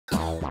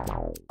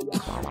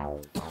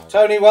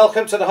Tony,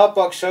 welcome to the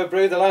HotBox Show,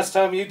 Brew. The last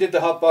time you did the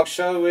HotBox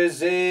Show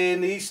was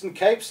in the Eastern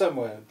Cape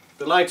somewhere.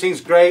 The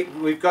lighting's great.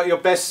 We've got your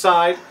best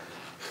side.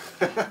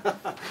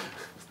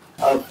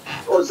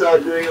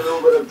 Also doing a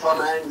little bit of Tom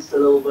Hanks, a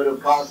little bit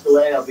of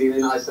Castaway. I've been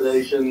in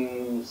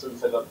isolation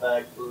since I got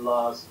back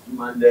last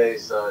Monday,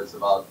 so it's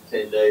about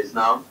 10 days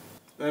now.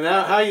 And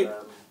how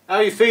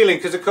are you feeling?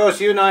 Because of course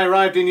you and I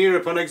arrived in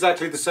Europe on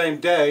exactly the same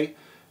day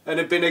and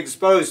have been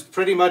exposed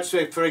pretty much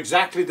for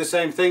exactly the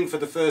same thing for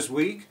the first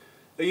week.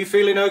 Are you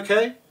feeling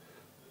okay?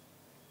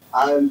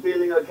 I'm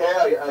feeling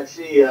okay. I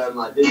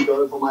did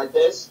go for my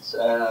test.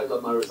 I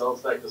got my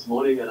results back this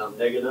morning and I'm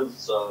negative,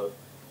 so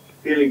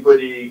feeling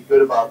pretty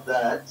good about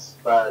that.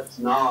 But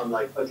now I'm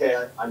like,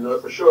 okay, I know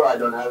for sure I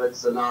don't have it,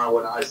 so now I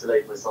want to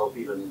isolate myself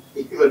even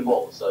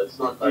more. So it's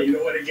not like... You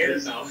don't want to get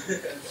it now.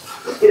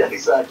 Yeah,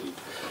 exactly.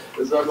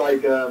 It's not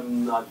like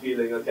I'm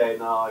feeling, okay,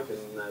 now I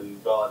can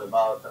go out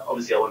about.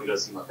 Obviously, I want to go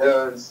see my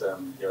parents. That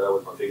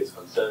was my biggest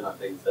concern. I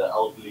think the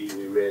elderly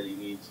we really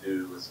need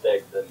to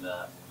respect and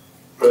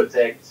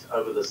protect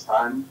over this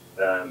time.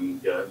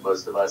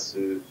 Most of us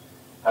who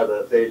have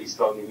a fairly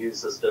strong immune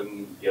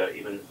system,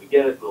 even if we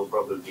get it, we'll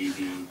probably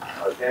be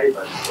okay,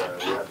 but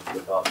we have to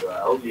look after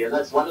our elderly. And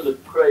that's one of the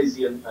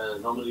crazy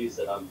anomalies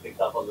that I'm picked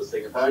up on this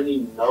thing.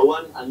 Apparently, no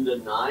one under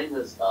 9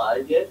 has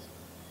died yet,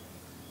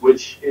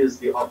 which is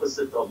the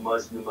opposite of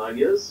most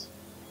pneumonias.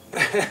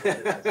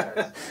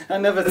 I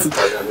never...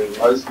 I mean,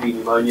 mostly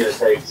pneumonia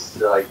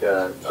takes like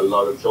a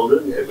lot of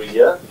children every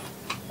year,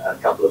 a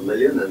couple of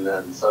million, and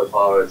then so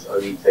far it's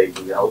only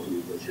taking the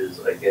elderly, which is,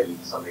 again,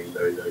 something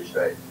very, very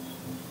strange.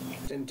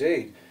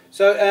 Indeed.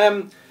 So,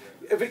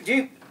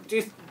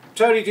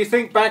 Tony, do you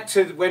think back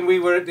to when we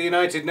were at the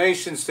United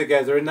Nations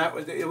together, and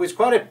it was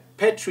quite a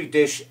petri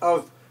dish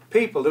of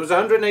people. There was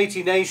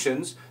 180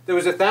 nations, there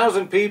was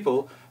 1,000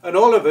 people, and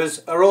all of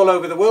us are all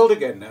over the world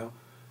again now.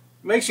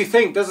 Makes you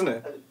think, doesn't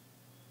it?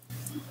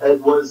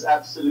 It was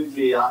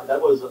absolutely,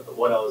 that was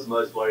what I was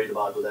most worried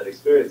about with that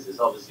experience, is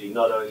obviously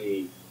not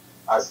only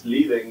us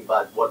leaving,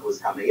 but what was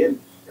coming in.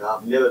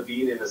 I've never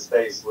been in a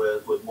space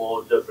with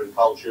more different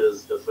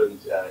cultures,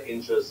 different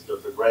interests,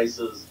 different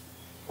races,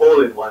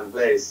 all in one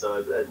place. So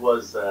it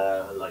was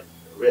like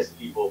a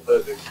recipe for a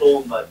perfect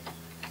storm, but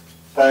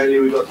apparently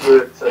we got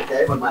through it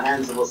okay, but my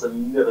hands have also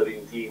never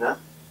been cleaner.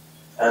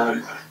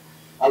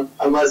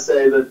 I must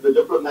say that the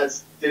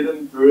diplomats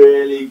didn't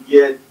really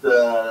get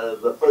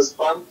the fist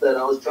bump that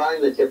I was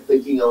trying. They kept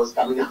thinking I was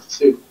coming up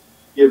to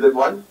give them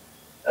one.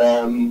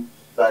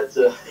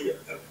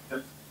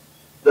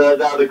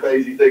 Now the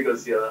crazy thing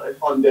was,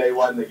 on day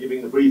one they're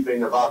giving the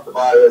briefing about the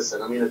virus,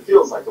 and I mean it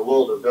feels like a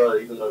world ago,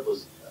 even though it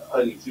was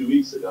only 2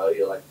 weeks ago.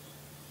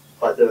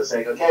 But they were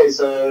saying, okay,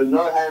 so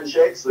no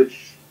handshakes,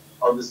 which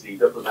obviously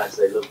diplomats,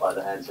 they live by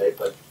the handshake,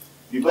 but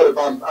you've got to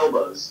bump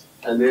elbows.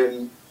 And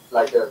then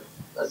like a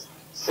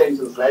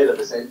sentence later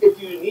they're saying, if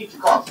you need to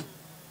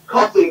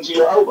cough into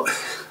your elbow.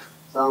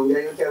 So I'm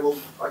going, okay, well,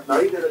 now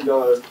you're going to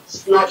go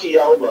snotty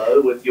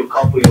elbow with your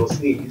cough or your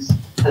sneeze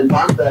and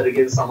bump that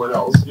against someone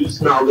else who's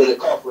now going to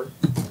cough with.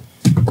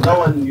 No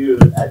one knew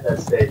at that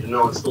stage, and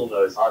no one still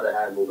knows how to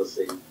handle this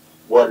thing,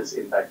 what its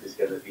impact is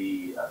going to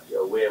be,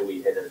 where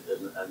we headed,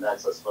 and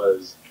that's, I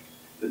suppose,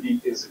 the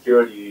deep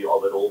insecurity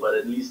of it all. But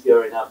at least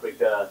here in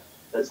Africa,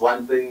 that's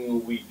one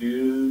thing we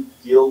do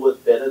deal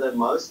with better than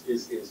most,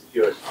 is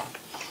insecurity.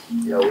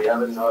 We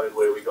haven't known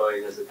where we're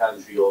going as a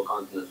country or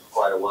continent for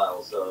quite a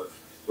while, so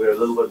we're a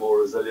little bit more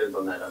resilient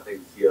on that. I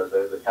think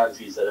the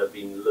countries that have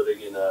been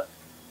living in a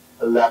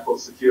lack of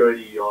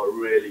security are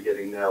really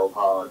getting nailed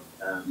hard,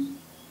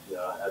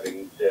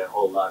 having their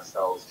whole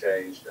lifestyles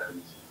changed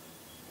and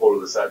all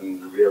of a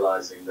sudden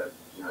realizing that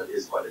it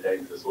is quite a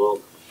dangerous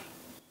world.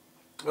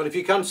 Well, if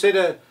you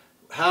consider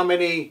how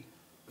many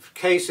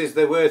cases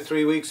there were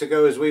 3 weeks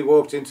ago as we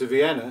walked into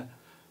Vienna,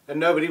 and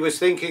nobody was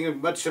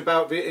thinking much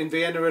about in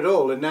Vienna at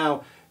all, and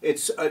now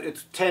it's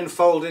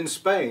tenfold in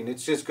Spain. It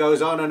just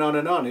goes on and on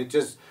and on. It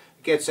just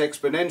gets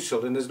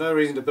exponential, and there's no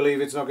reason to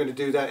believe it's not going to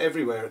do that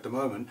everywhere at the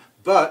moment.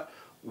 But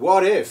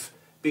what if,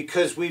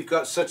 because we've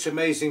got such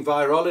amazing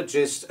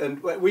virologists,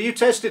 and were you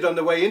tested on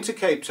the way into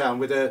Cape Town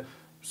with a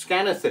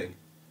scanner thing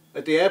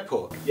at the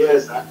airport?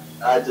 Yes, I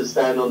had to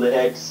stand on the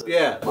X.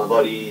 Yeah. My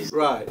body's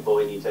right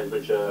for any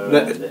temperature. No,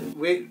 and then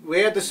we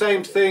had the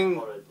same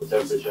thing.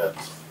 Temperature.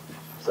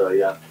 So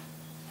yeah.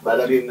 But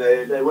I mean,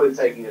 they weren't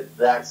taking it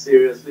that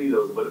seriously.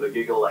 There was a bit of a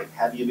giggle, like,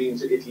 have you been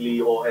to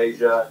Italy or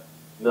Asia?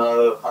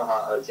 No,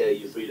 haha, okay,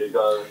 you're free to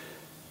go.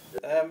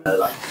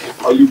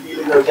 Are you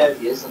feeling okay?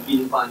 Yes, I'm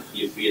feeling fine.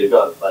 You're free to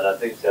go. But I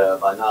think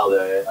by now,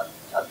 I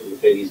think the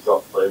penny's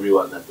dropped for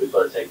everyone that we've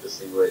got to take this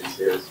thing really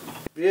seriously.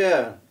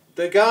 Yeah,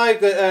 the guy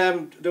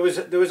that there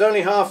was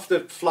only half the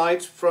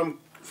flight from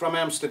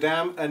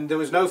Amsterdam, and there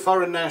was no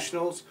foreign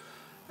nationals.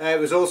 It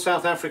was all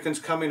South Africans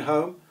coming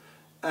home.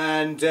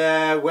 And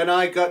when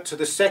I got to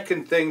the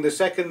second thing, the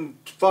second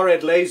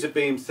forehead laser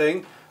beam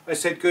thing, I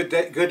said,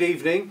 good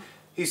evening.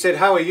 He said,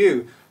 how are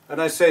you?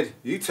 And I said,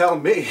 you tell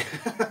me.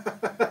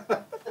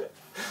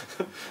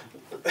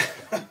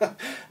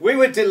 We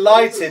were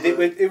delighted.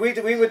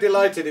 We were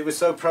delighted. It was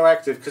so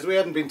proactive because we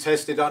hadn't been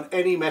tested on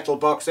any metal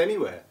box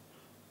anywhere.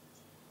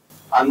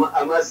 I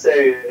must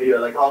say, you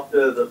know, like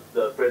after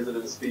the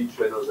president's speech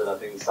when it was, I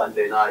think,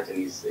 Sunday night, and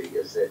he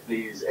said,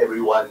 please,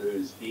 everyone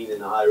who's been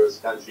in a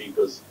high-risk country,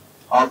 because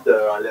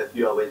after I left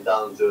you, I went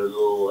down to a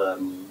little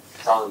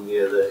town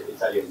near the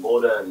Italian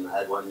border and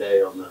had one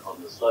day on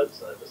the slopes.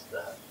 So I just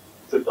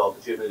took the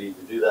opportunity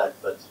to do that.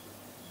 But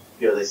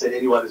you know, they said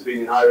anyone who's been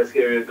in high-risk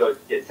area go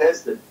get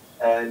tested.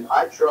 And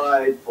I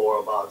tried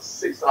for about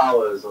 6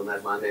 hours on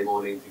that Monday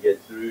morning to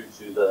get through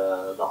to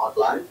the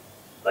hotline.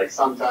 Like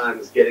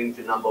sometimes getting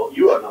to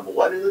you are number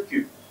one in the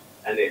queue,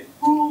 and then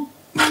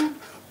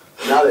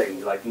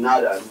nothing, like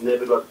nada,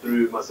 never got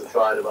through. Must have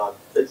tried about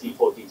 30,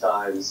 40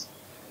 times.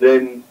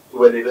 Then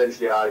when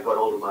eventually I got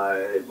hold of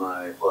my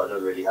well, I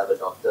don't really have a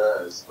doctor,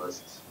 as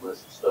most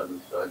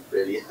don't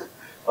really,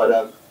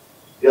 but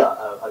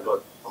yeah, I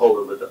got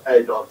hold of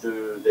a doctor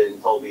who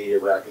then told me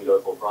where I can go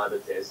for a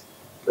private test.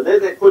 But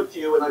then they put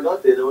you, when I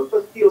got there were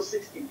 50 or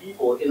 60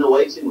 people in a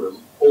waiting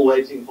room, all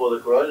waiting for the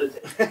corona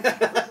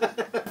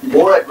test.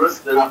 More at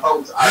risk than I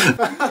felt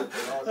I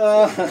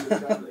was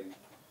traveling.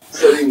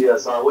 Sitting here,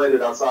 so I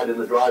waited outside in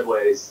the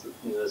driveways,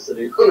 you know,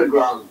 sitting on the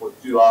ground for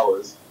 2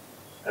 hours.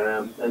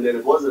 And then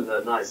it wasn't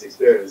a nice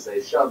experience.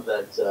 They shoved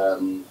that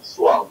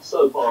swab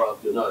so far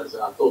up your nose,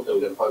 and I thought they were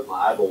going to poke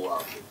my eyeball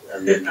out.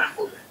 And then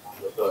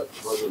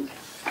it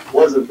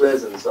wasn't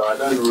pleasant, so I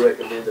don't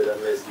recommend it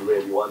unless you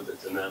really want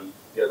it. And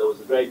yeah, there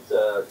was a great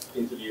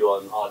interview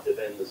on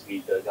RTFN this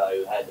week, a guy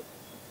who had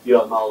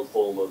a mild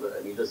form of it,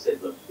 and he just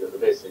said, look, the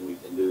best thing we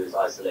can do is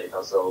isolate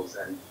ourselves,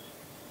 and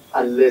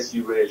unless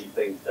you really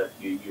think that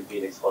you've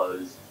been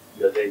exposed,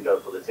 then go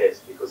for the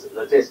test, because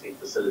the testing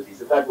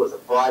facilities, if that was a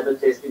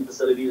private testing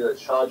facility that's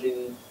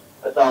charging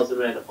 1,000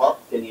 Rand a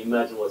pop, can you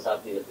imagine what's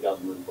happening at the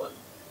government one?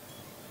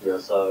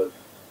 So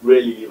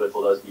really leave it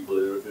for those people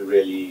who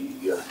really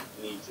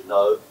need to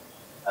know.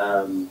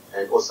 And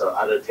also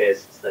other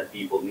tests that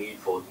people need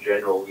for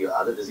general,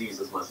 other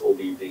diseases must all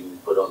be being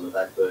put on the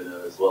back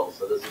burner as well.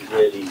 So this is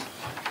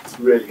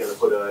really going to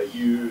put a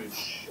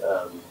huge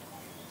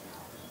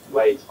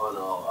weight on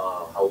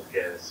our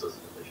healthcare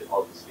system, which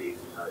obviously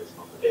is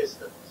not the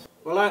best.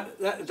 Well,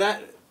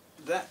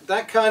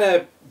 that kind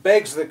of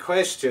begs the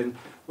question.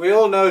 We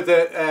all know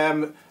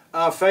that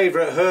our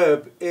favourite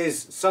herb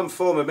is some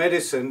form of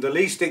medicine. The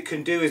least it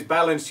can do is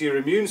balance your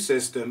immune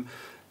system.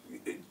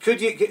 Could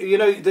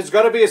there's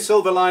got to be a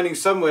silver lining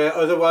somewhere,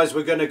 otherwise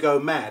we're going to go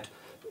mad.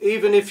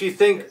 Even if you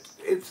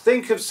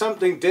think of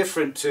something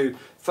different to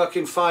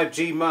fucking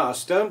 5G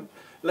masks.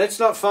 Let's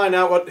not find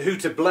out who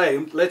to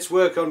blame. Let's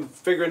work on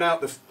figuring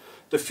out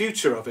the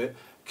future of it.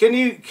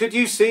 Could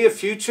you see a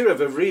future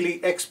of a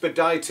really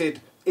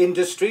expedited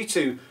industry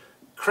to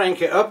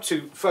crank it up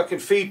to fucking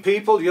feed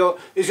people?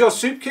 Is your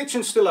soup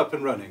kitchen still up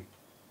and running?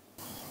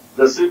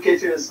 The soup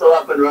kitchen is still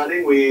up and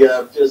running. We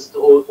just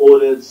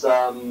ordered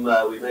some,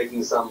 we're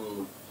making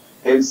some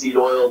hemp seed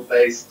oil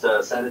based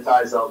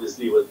sanitizer,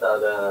 obviously with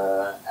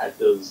other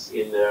actives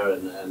in there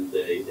and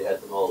the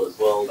ethanol as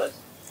well. But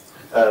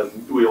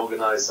we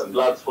organized some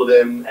gloves for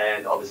them,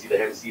 and obviously the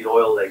hemp seed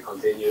oil, they're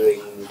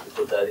continuing to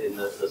put that in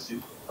the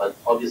soup. But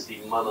obviously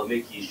Mama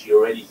Mickey, she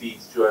already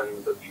feeds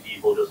 250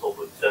 people just off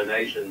of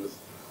donations.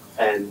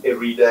 And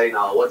every day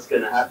now, what's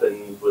going to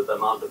happen with the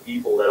amount of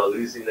people that are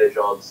losing their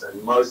jobs, and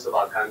most of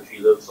our country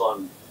lives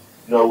on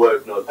no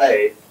work, no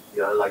pay.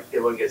 Like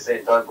everyone gets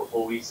sent home for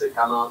 4 weeks, they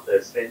come out,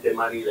 they've spent their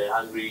money, they're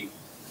hungry,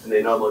 and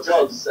there are no more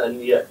jobs.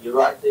 And yeah, you're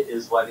right, there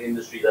is one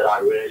industry that I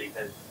really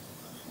can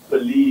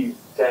believe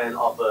can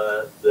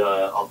offer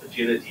the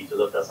opportunity to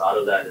lift us out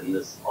of that, and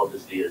this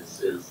obviously is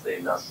the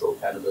industrial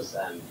cannabis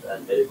and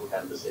medical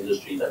cannabis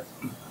industry that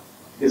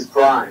is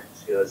primed.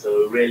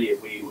 So really,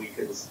 if we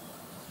can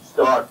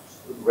start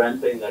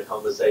ramping that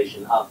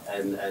conversation up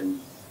and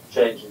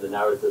changing the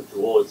narrative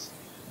towards,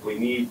 we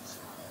need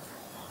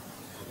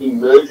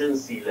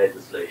emergency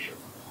legislation.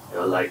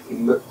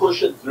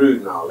 Push it through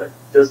now.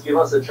 Just give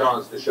us a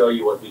chance to show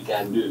you what we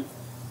can do.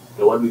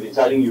 What we've been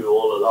telling you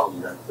all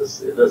along, that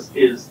this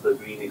is the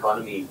green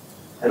economy,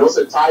 and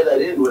also tie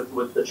that in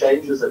with the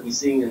changes that we're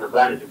seeing in the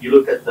planet. If you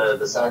look at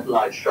the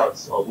satellite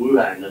shots of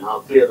Wuhan and how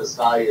clear the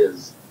sky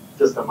is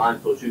just a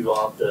month or two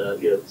after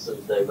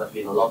since they've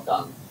been on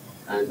lockdown,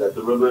 and that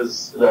the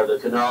rivers, the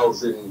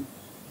canals in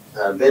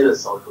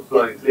Venice are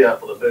flowing clear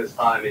for the first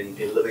time in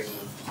living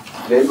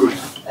memory,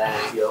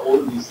 and all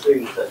of these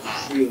things that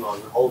we're seeing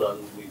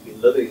we've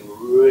been living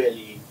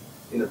really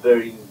in a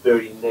very,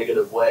 very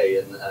negative way,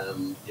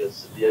 and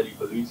severely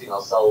polluting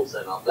ourselves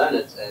and our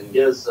planet. And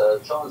here's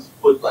a chance to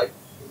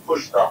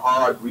push the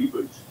hard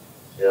reboot.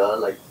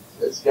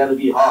 It's going to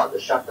be hard. The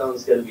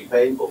shutdown's going to be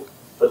painful.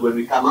 But when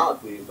we come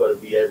out, we've got to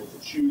be able to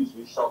choose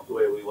which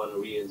software we want to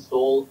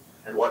reinstall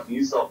and what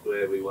new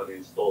software we want to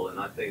install. And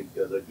I think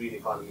the green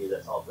economy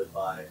that's offered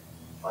by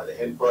the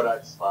hemp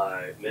products,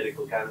 by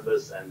medical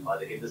cannabis, and by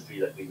the industry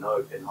that we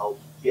know can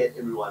help get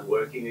everyone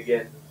working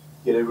again,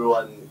 get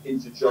everyone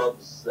into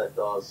jobs that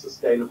are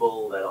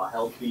sustainable, that are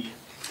healthy,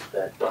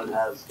 that don't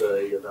have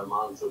the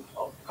amount of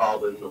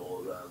carbon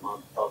or the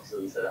amount of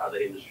toxins that other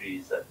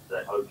industries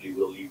that hopefully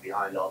we'll leave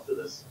behind after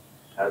this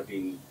have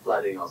been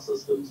flooding our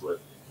systems with.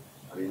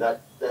 I mean,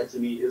 that to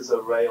me is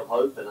a ray of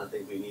hope, and I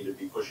think we need to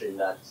be pushing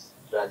that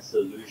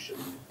solution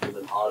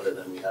even harder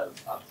than we have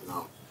up to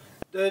now.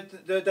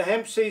 The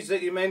hemp seeds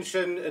that you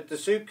mentioned at the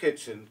soup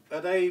kitchen,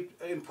 are they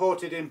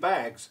imported in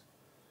bags?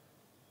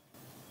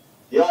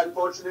 Yeah,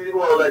 unfortunately,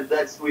 well,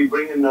 we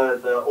bring in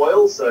the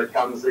oil, so it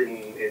comes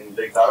in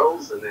big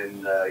barrels, and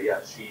then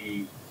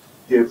she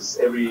gives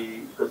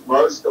because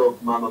most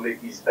of Mama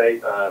Mickey's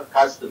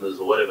customers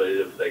or whatever,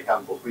 if they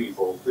come for free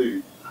for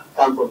food,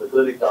 come from the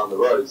clinic down the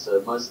road.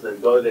 So most of them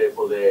go there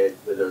for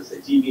whether it's their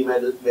TB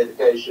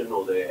medication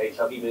or their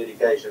HIV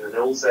medication, and they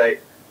all say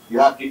you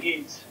have to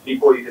eat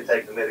before you can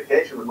take the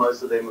medication. But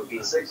most of them have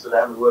been sick, so they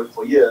haven't worked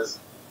for years.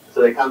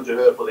 So they come to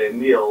her for their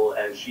meal,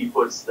 and she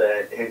puts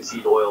the hemp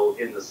seed oil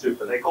in the soup,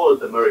 and they call it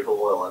the miracle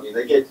oil. I mean,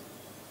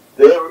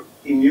 their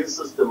immune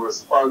system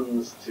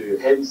responds to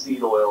hemp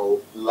seed oil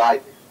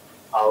like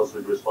ours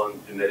would respond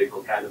to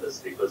medical cannabis,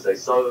 because they're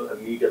so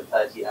omega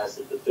fatty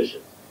acid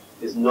deficient.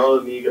 There's no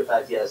omega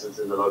fatty acids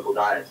in the local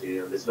diet.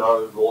 There's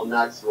no raw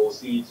nuts, raw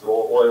seeds,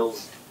 raw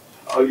oils.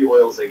 Only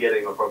oils they're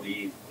getting are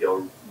probably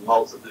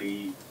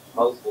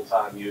multiple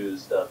time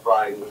used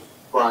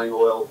frying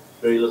oil,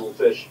 very little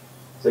fish.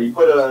 So you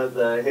put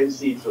the hemp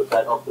seeds with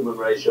that optimum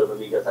ratio of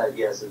omega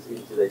fatty acids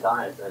into their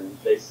diet, and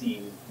they've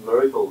seen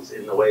miracles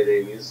in the way their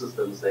immune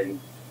systems then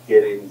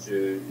get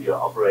into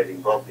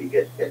operating properly,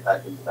 get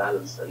back into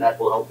balance, and that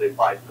will help them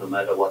fight no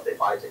matter what they're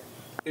fighting.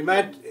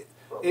 Imagine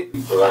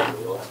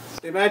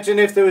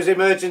if there was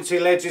emergency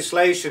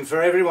legislation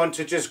for everyone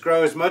to just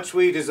grow as much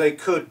weed as they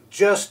could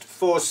just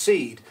for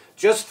seed,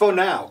 just for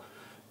now.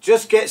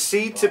 Just get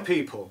seed to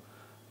people.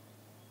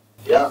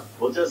 Yeah,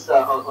 well, just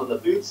on the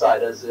food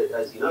side, as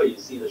you know, you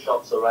see the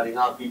shops are running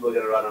out, people are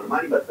going to run out of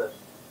money, but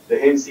the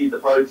hemp seed, the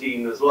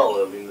protein as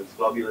well, I mean, the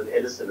globulin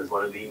edison is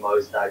one of the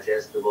most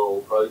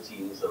digestible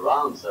proteins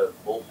around, so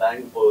more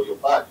bang for your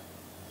buck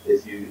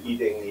if you're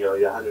eating your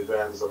 100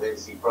 grams of hemp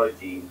seed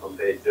protein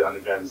compared to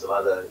 100 grams of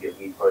other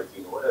meat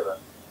protein or whatever.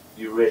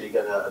 You're really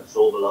going to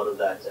absorb a lot of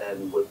that,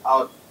 and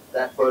without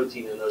that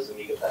protein and those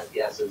omega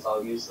fatty acids, our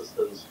immune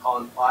systems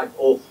can't fight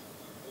off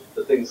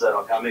the things that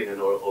are coming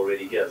and are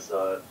already here.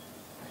 So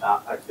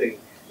I think,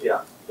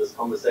 this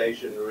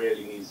conversation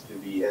really needs to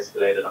be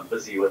escalated. I'm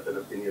busy with an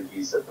opinion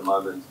piece at the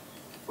moment,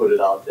 put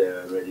it out there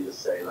and ready to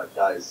say, like,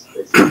 guys,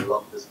 let's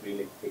unlock this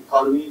green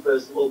economy,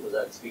 first of all, because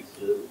that speaks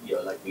to,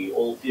 we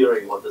all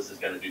fearing what this is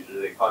going to do to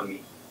the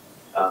economy.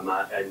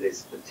 And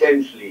there's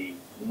potentially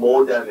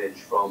more damage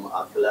from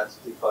our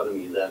collapsed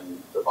economy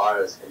than the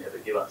virus can ever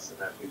give us, and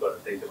that we've got to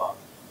think about.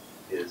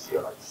 Is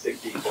sick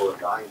people and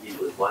dying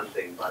people is one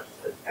thing, but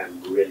it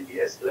can really be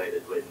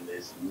escalated when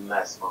there's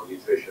mass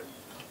malnutrition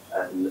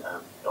and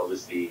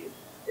obviously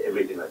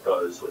everything that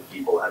goes with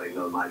people having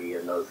no money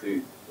and no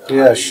food.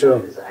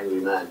 Sure. Is an angry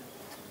man,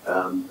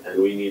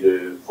 and we need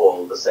to,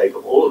 for the sake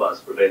of all of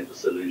us, present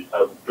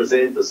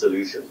the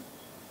solution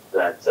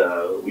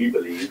that we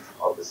believe,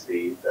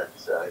 obviously, that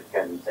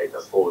can take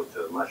us forward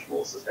to a much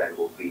more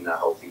sustainable, cleaner,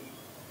 healthy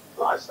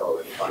lifestyle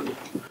and economy.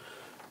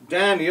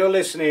 Dan, you're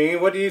listening.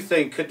 What do you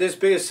think? Could this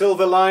be a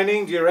silver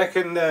lining? Do you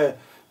reckon the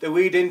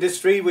weed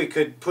industry, we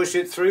could push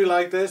it through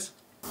like this?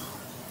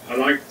 I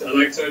like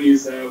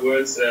Tony's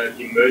words,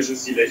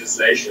 emergency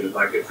legislation.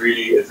 Like it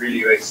really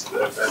makes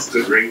a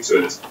good ring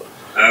to it.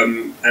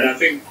 And I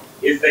think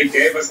if they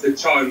gave us the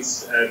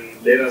chance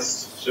and let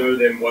us show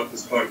them what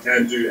this plant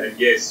can do, and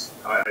yes,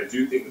 I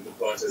do think that the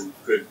plant has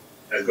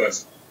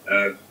got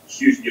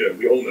huge,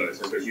 we all know it has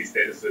got huge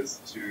benefits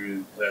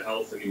to the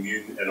health and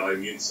our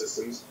immune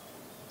systems.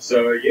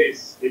 So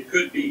yes, it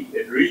could be.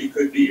 It really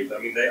could be. I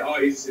mean, they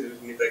are interested in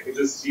it. If they can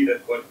just see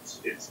that what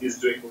it is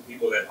doing for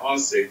people that are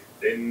sick,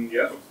 then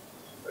yeah.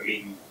 I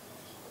mean,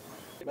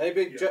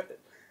 maybe.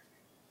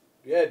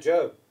 Yeah.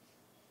 Joe.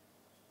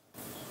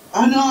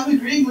 Oh no, I'm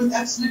agreeing with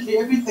absolutely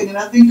everything, and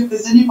I think if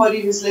there's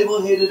anybody who's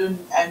level-headed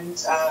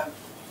and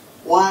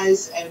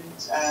wise and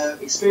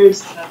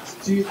experienced enough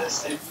to do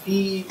this and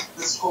lead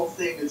this whole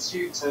thing, it's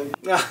you, Tony.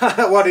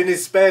 What, in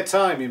his spare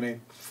time, you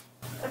mean?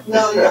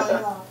 No.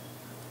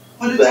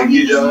 But it's, Thank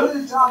you, there's Joe.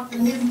 no doubt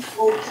in him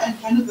and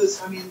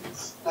cannabis, I mean,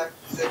 it's like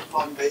third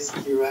one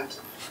basically, right?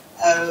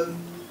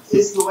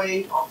 Is the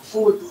way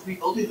forward with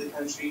rebuilding the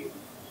country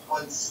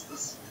once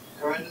this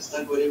corona's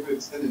done whatever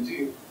it's going to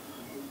do.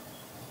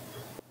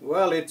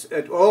 Well, it's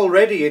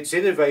already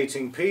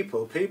innovating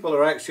people. People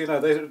are actually,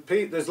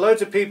 there's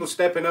loads of people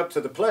stepping up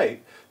to the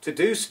plate to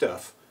do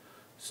stuff.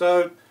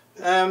 So,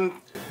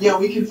 yeah,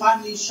 we can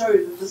finally show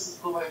that this is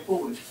the way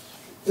forward.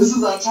 This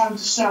is our time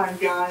to shine,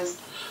 guys.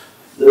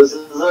 This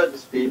is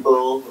it,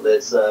 people.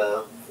 Let's,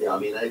 I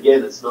mean,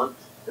 again, it's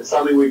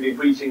something we've been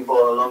preaching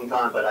for a long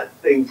time, but I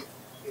think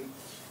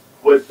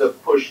with the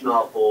push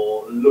now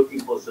for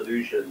looking for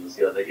solutions,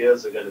 the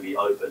ears are going to be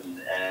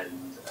open, and,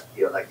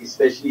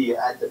 especially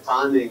at the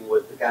timing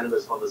with the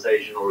cannabis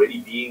conversation already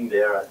being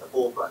there at the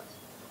forefront,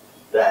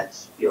 that,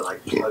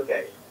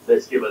 okay,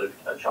 let's give it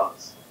a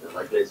chance. You know,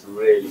 like, let's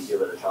really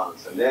give it a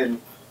chance. And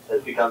then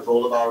it becomes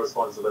all of our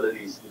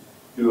responsibilities to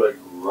do it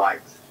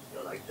right. You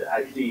know, like, to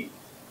actually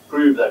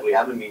prove that we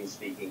haven't been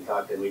speaking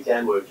cock, and we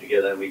can work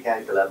together, and we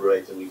can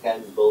collaborate, and we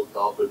can build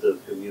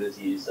cooperative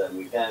communities, and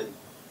we can,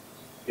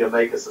 you know,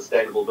 make a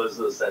sustainable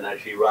business and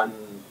actually run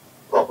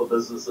proper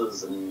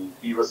businesses and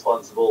be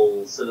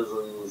responsible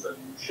citizens and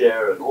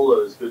share and all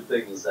those good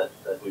things that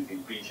we've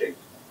been preaching.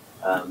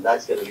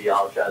 That's going to be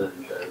our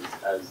challenge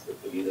as the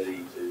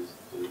community to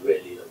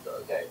really look,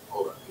 okay,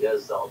 hold on,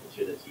 here's the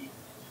opportunity.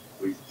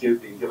 We've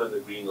been given the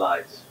green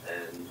light,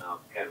 and now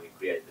can we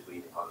create the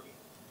green economy?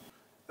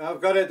 I've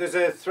got it. There's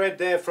a thread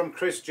there from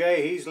Chris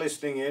J. He's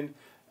listening in.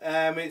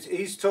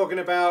 He's talking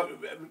about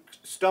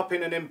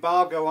stopping an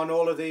embargo on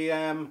all of the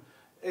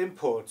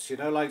imports, you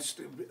know, like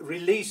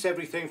release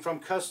everything from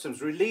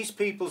customs, release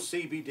people's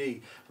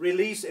CBD,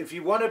 release, if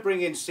you want to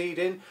bring in seed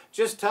in,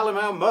 just tell them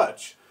how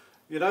much,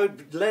 you know,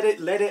 let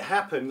it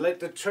happen, let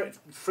the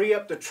free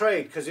up the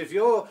trade, because if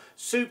your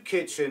soup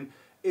kitchen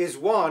is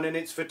one and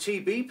it's for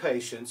TB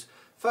patients,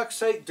 fuck's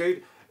sake,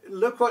 dude,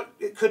 look what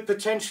it could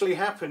potentially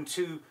happen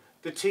to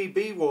the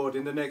TB ward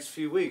in the next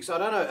few weeks. I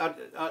don't know,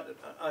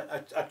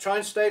 I try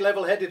and stay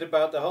level-headed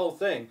about the whole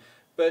thing,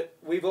 but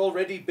we've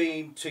already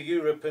been to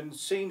Europe and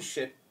seen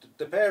shit,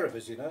 the pair of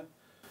us, you know.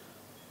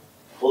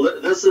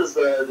 Well, this is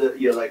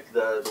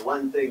the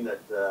one thing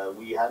that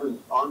we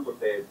aren't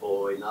prepared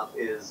for enough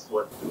is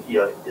what, you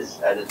know,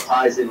 and it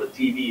ties in with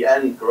TB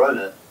and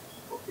Corona,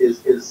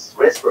 is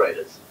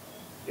respirators.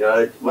 You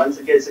know, once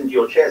it gets into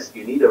your chest,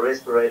 you need a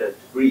respirator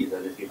to breathe,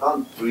 and if you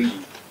can't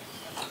breathe,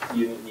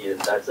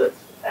 that's it.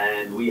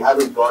 And we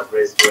haven't got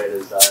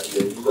respirators.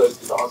 You know, you go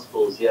to the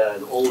hospitals here,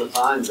 and all the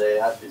time they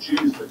have to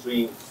choose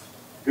between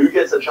who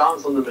gets a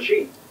chance on the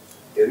machine.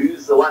 You know,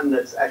 who's the one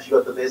that's actually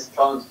got the best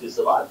chance to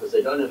survive, because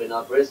they don't have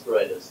enough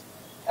respirators.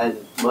 And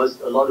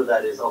a lot of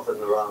that is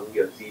often around,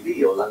 you know,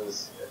 TB or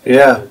lungs.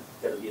 Yeah.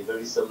 It's going to be a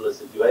very similar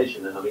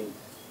situation. And I mean,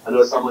 I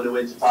know someone who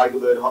went to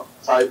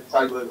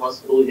Tigerberg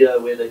Hospital here,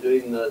 where they're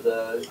doing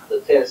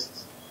the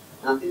tests,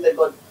 and I think they've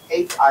got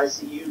 8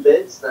 ICU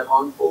beds that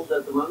aren't filled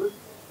at the moment.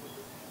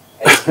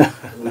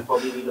 And we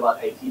probably need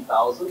about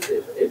 80,000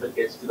 if it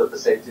gets to the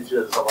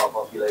percentages of our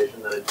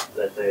population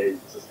that they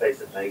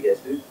suspect it may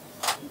get to.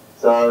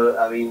 So,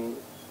 I mean,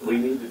 we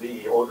need to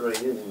be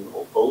ordering in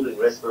or building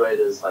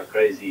respirators like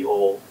crazy,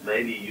 or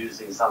maybe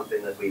using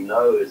something that we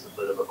know is a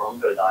bit of a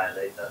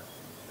bronchodilator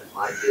that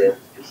might be able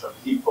to give some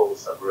people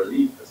some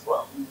relief as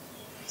well.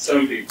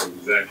 Some people,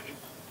 exactly.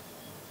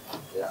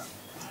 Yeah.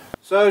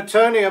 So,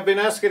 Tony, I've been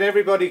asking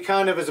everybody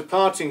kind of as a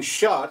parting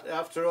shot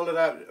after all of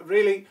that.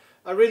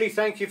 I really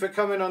thank you for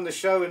coming on the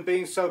show and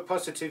being so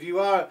positive. You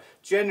are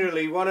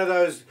generally one of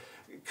those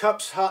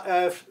cups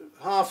half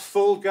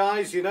full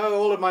guys, you know.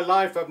 All of my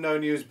life I've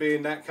known you as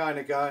being that kind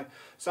of guy.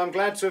 So I'm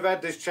glad to have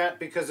had this chat,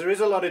 because there is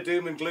a lot of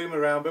doom and gloom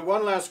around. But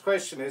one last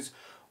question is,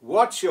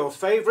 what's your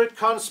favourite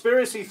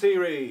conspiracy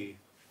theory?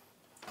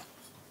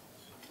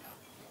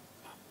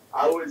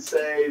 I would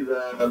say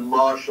the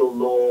martial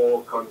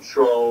law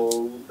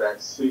control,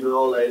 that sooner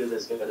or later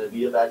there's going to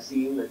be a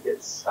vaccine that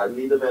gets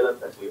suddenly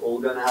developed that we're all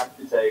going to have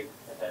to take,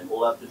 and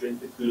all have to drink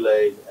the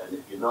Kool-Aid. And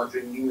if you're not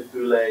drinking the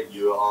Kool-Aid,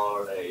 you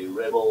are a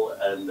rebel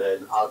and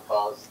an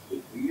outcast,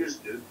 which we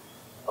used to,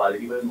 but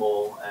even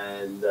more.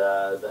 And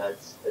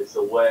it's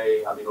a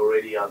way. I mean,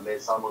 already I've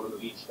met someone on the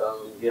beach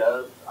down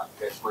here. I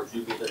guess my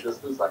 2 meter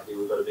distance. Luckily,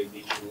 we've got a big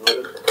beach in the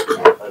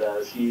road.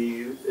 But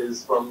she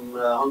is from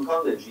Hong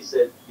Kong, and she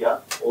said,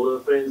 yeah, all her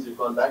friends who've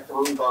gone back to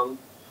Hong Kong,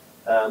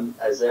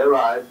 as they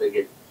arrive, they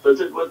get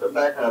fitted with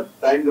a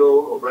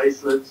bangle or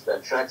bracelet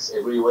that tracks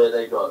everywhere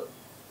they go.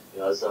 You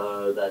know,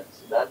 so that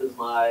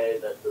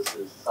this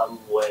is some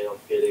way of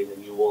getting a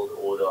new world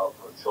order of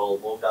control,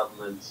 more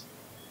government,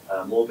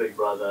 more Big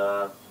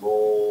Brother,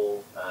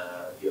 more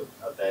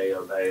obey.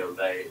 You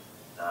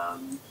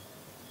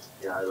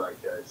know, like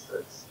it's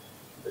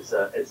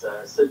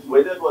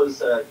whether it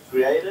was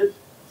created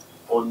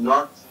or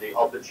not, the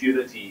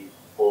opportunity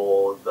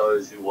for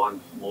those who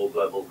want more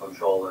global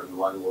control and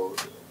one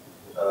world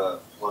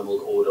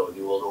order,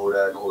 new world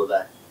order, and all of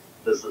that.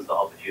 This is the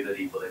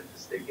opportunity for them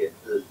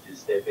to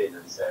step in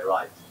and say,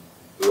 right,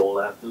 we all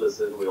have to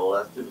listen, we all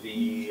have to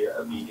be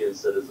obedient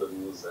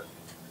citizens, and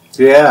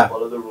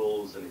follow the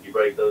rules, and if you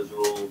break those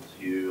rules,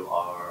 you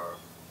are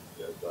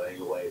going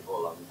away for a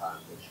long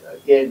time, which,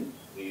 again,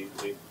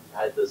 we've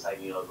had this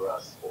hanging over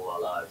us all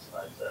our lives,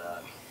 but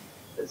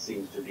it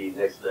seems to be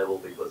next level,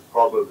 because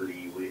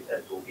probably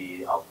it will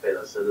be our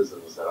fellow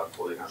citizens that are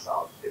pulling us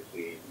out if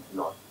we're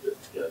not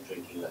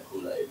drinking that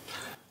Kool-Aid.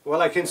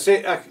 Well, I can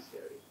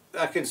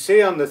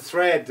see on the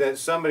thread that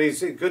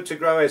somebody's Good to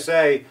Grow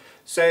SA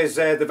says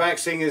the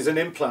vaccine is an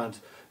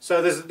implant.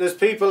 So there's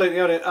people,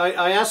 you know,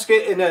 I ask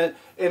it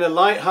in a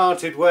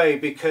light-hearted way,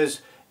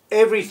 because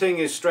everything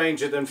is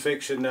stranger than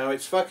fiction now.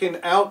 It's fucking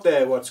out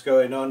there what's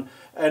going on,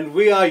 and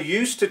we are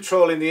used to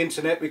trolling the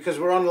internet because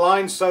we're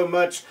online so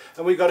much,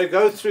 and we got to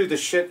go through the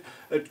shit,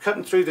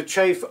 cutting through the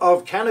chafe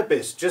of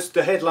cannabis, just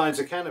the headlines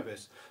of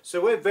cannabis.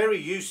 So we're very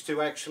used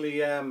to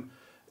actually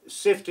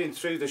sifting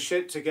through the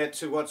shit to get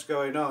to what's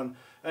going on.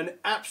 And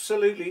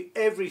absolutely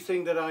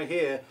everything that I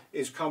hear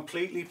is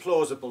completely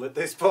plausible at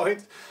this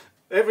point.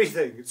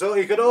 Everything.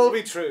 It could all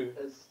be true.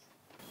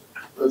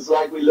 It's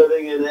like we're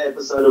living in an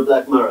episode of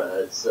Black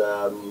Mirror. It's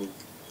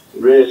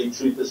really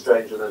truth is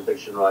stranger than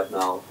fiction right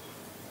now.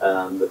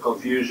 The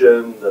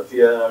confusion, the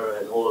fear,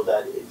 and all of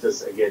that, it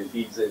just, again,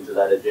 feeds into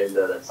that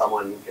agenda that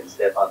someone can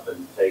step up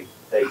and take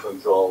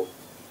control.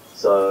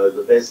 So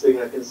the best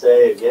thing I can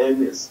say,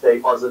 again, is stay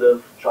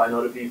positive, try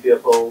not to be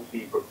fearful,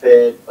 be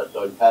prepared, but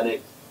don't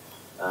panic.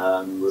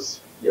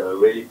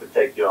 Really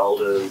protect your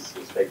elders,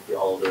 respect your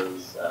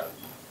elders,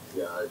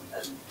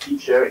 and keep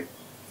sharing.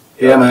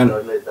 Yeah, man.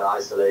 Don't let the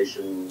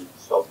isolation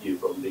stop you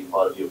from being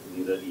part of your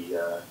community.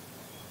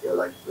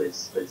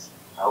 Let's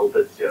help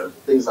it.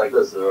 Things like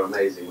this are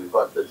amazing. We've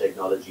got the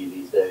technology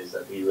these days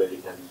that we really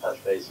can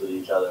touch base with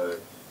each other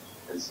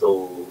and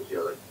still,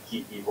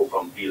 keep people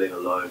from feeling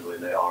alone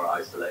when they are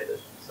isolated.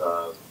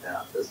 So,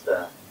 just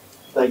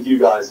thank you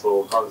guys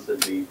for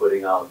constantly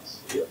putting out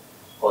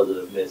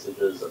positive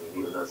messages. I mean,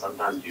 even though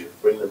sometimes you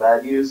bring the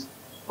bad news,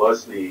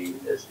 mostly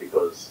it's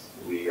because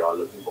we are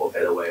looking for a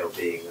better way of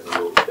being and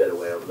a better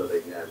way of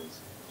living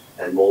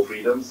and more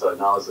freedom. So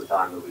now is the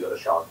time that we got to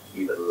shout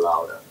even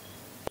louder.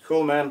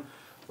 Cool, man.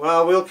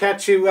 Well, we'll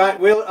catch you.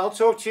 I'll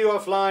talk to you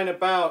offline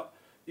about.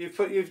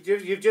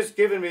 You've just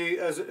given me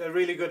a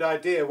really good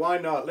idea. Why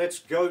not? Let's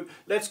go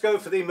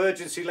for the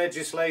emergency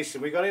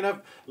legislation. We've got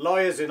enough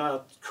lawyers in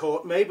our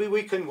court. Maybe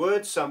we can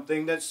word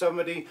something that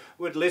somebody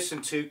would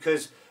listen to,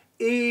 because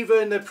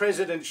even the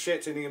president's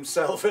shitting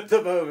himself at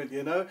the moment,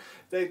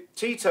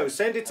 Tito,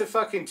 send it to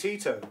fucking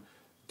Tito.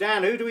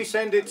 Dan, who do we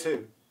send it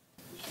to?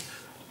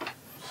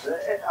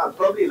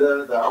 Probably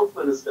the health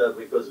minister,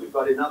 because we've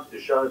got enough to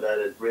show that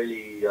it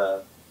really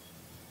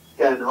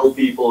can help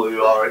people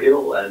who are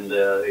ill, and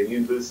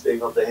immune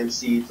boosting of the hemp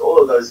seeds,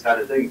 all of those kind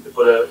of things, to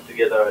put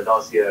together a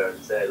dossier and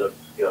say, look,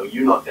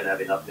 you're not going to have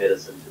enough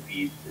medicine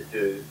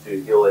to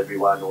heal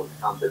everyone or to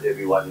comfort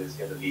everyone who's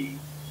going to be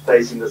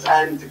facing this,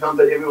 and to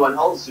comfort everyone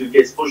else who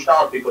gets pushed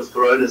out because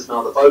Corona is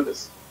now the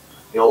focus.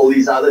 All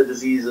these other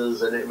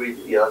diseases and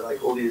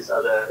all these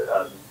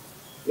other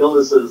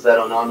illnesses that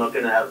are now not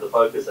going to have the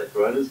focus that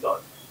Corona's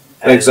got.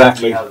 And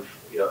exactly. We have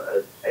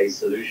a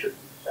solution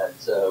that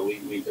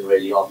we can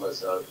really offer.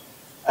 So,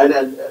 and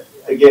then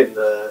again,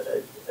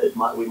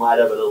 we might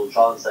have a little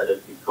chance at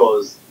it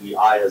because the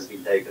eye has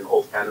been taken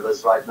off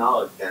cannabis right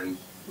now.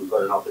 We've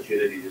got an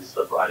opportunity to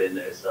slip right in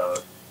there.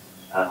 So,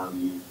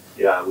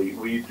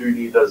 we do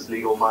need those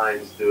legal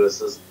minds to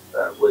assist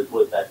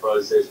with that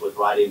process, with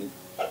writing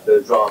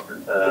the draft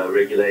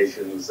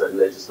regulations and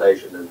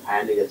legislation and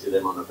handing it to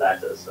them on a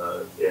platter.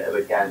 So, if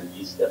it can,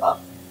 you step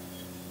up.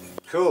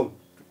 Cool.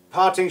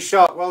 Parting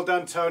shot. Well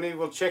done, Tony.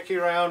 We'll check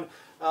you around.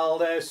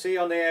 I'll see you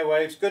on the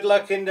airwaves. Good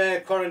luck in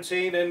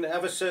quarantine, and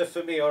have a surf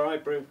for me, all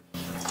right, bro?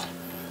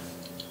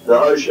 The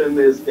ocean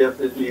is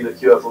definitely the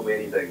cure for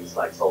many things,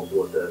 like salt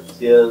water,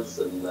 tears,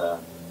 and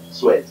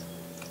sweat.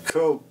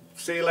 Cool.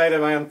 See you later,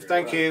 man.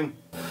 Thank you.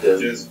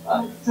 Cheers.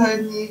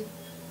 Tony.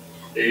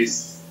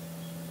 Peace.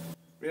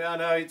 Yeah,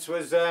 no, it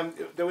was.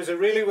 There was a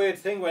really weird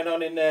thing went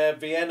on in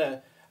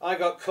Vienna. I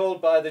got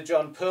called by the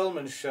John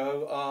Perlman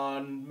show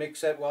on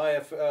Mix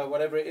YF,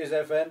 whatever it is,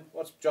 FM.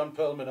 What's John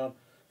Perlman on?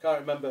 Can't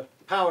remember.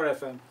 Power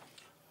FM,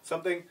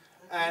 something.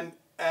 And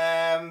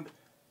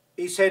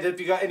he said, "Have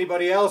you got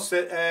anybody else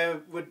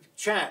that would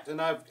chat?"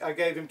 And I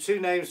gave him two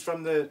names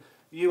from the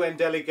UN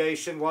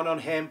delegation, one on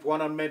hemp,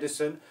 one on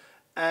medicine,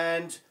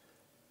 and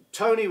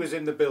Tony was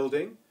in the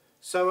building,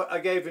 so I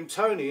gave him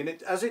Tony.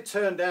 And as it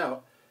turned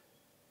out,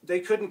 they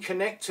couldn't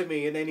connect to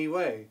me in any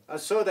way. I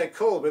saw their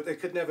call, but they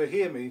could never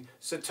hear me.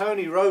 So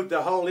Tony rode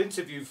the whole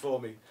interview for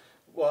me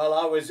while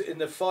I was in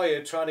the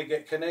foyer trying to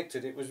get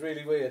connected. It was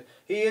really weird.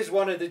 He is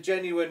one of the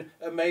genuine,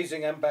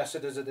 amazing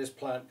ambassadors of this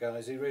plant,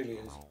 guys. He really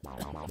is.